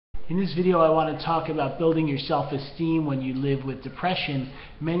In this video I want to talk about building your self-esteem when you live with depression.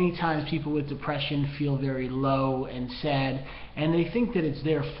 Many times people with depression feel very low and sad, and they think that it's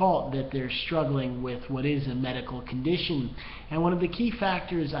their fault that they're struggling with what is a medical condition. And one of the key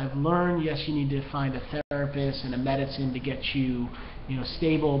factors I've learned, yes, you need to find a therapist and a medicine to get you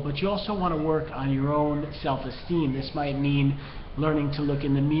stable, but you also want to work on your own self-esteem. This might mean learning to look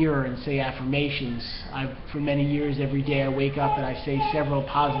in the mirror and say affirmations. For many years, every day I wake up and I say several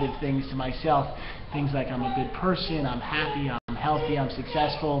positive things to myself. Things like I'm a good person, I'm happy, I'm healthy, I'm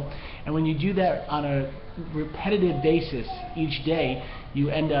successful. And when you do that on a repetitive basis each day, you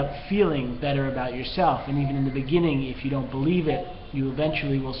end up feeling better about yourself. And even in the beginning, if you don't believe it, you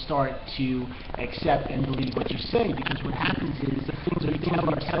eventually will start to accept and believe what you say, because what happens is the things we tell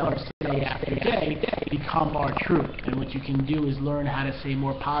ourselves day after day become our truth. And what you can do is learn how to say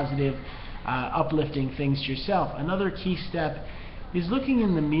more positive, uplifting things to yourself. Another key step is looking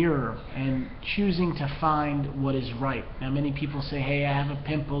in the mirror and choosing to find what is right. Now, many people say, hey, I have a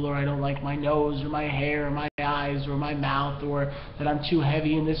pimple, or I don't like my nose or my hair or my eyes or my mouth, or that I'm too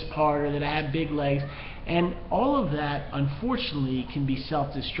heavy in this part, or that I have big legs. And all of that, unfortunately, can be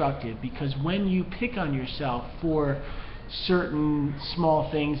self-destructive, because when you pick on yourself for certain small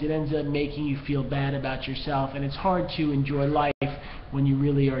things, it ends up making you feel bad about yourself, and it's hard to enjoy life when you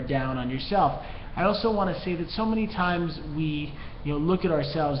really are down on yourself. I also want to say that so many times we look at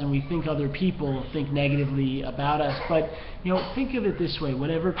ourselves and we think other people think negatively about us, but think of it this way: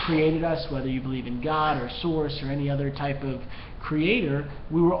 whatever created us, whether you believe in God or Source or any other type of creator,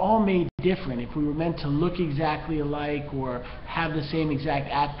 we were all made different. If we were meant to look exactly alike or have the same exact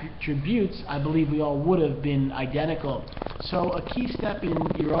attributes, I believe we all would have been identical. So a key step in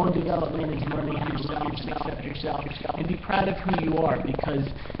your own development is learning how to accept yourself and be proud of who you are, because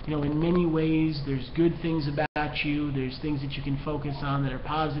in many ways there's good things about you, there's things that you can focus on that are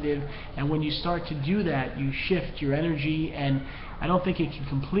positive, and when you start to do that, you shift your energy. And I don't think it can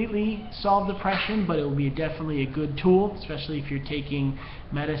completely solve depression, but it will be definitely a good tool, especially if you're taking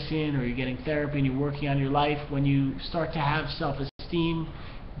medicine or you're getting therapy and you're working on your life. When you start to have self-esteem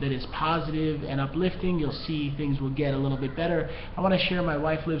that is positive and uplifting, you'll see things will get a little bit better. I want to share, my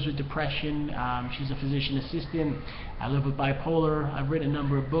wife lives with depression. She's a physician assistant. I live with bipolar. I've written a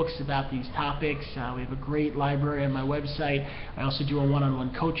number of books about these topics. We have a great library on my website. I also do a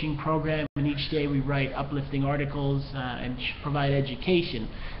one-on-one coaching program, and each day we write uplifting articles and provide education.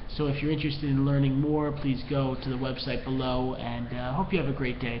 So if you're interested in learning more, please go to the website below, and I hope you have a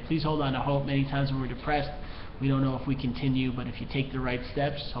great day. Please hold on to hope. Many times when we're depressed, we don't know if we continue, but if you take the right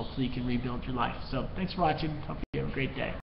steps, hopefully you can rebuild your life. So thanks for watching. Hope you have a great day.